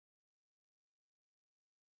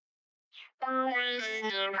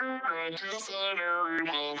Waiting everyone to center,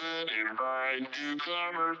 well then invite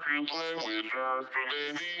newcomers to play with us. For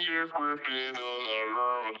many years we've been all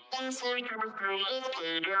around. Last week it was good, let's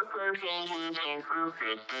play their first songs with our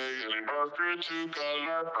perfect day. And imposter took a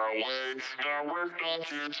laugh away. Now we're stuck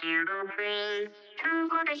here to pay. Two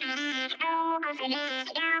buckets in it, no buckets in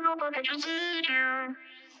it, no buckets in it.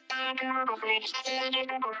 I'm gonna go fix, I'm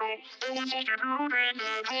gonna go fix, and it's just a good day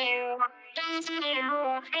to go. Dancing in a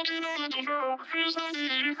row, making it to go, first I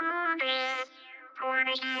need to forget. For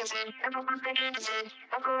the season, I'm a perfect innocent,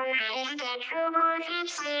 I'm going to only touch your life,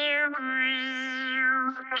 it's there,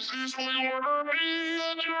 breathe. This is what you want to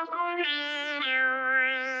be, just for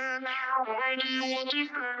me. Why do you want this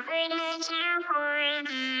perfect answer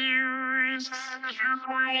for years? Just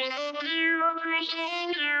one of you,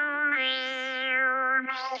 appreciate you, real.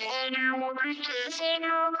 Why do you want this kiss and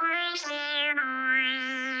no person, real?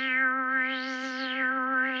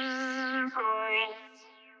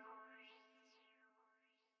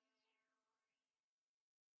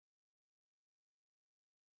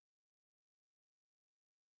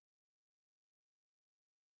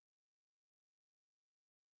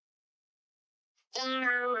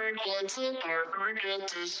 Once apart, forget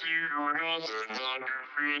to see another. Not your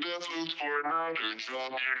food that looks for another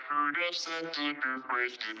job. Your food that sent to be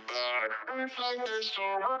wasted back. It's like there's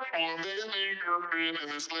so much more than you're free in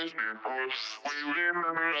this place before. We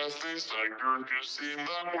remember as they stagger, just seem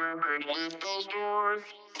that we're good with those doors.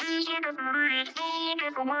 Please take a break, don't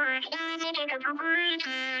take a word, don't take a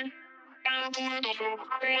break. I'm doing the show,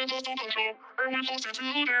 I'm just doing the show, I'm just a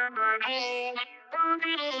tutor, but hey. Don't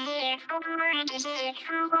be the love, don't be the intercept,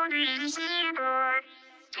 true body is the God.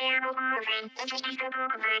 Turn over a friend, I'm just a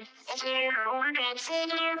friend. I'll say how we got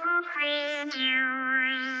sent here for friends,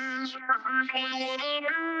 use. The first one that I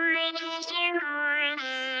heard, just in my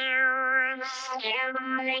ear.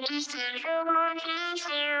 Everyone just takes a watch and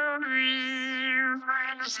still breathe.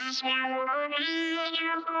 This is what I wanna be, and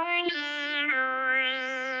you're going to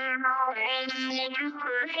I do want to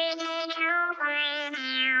perfect that you're friend,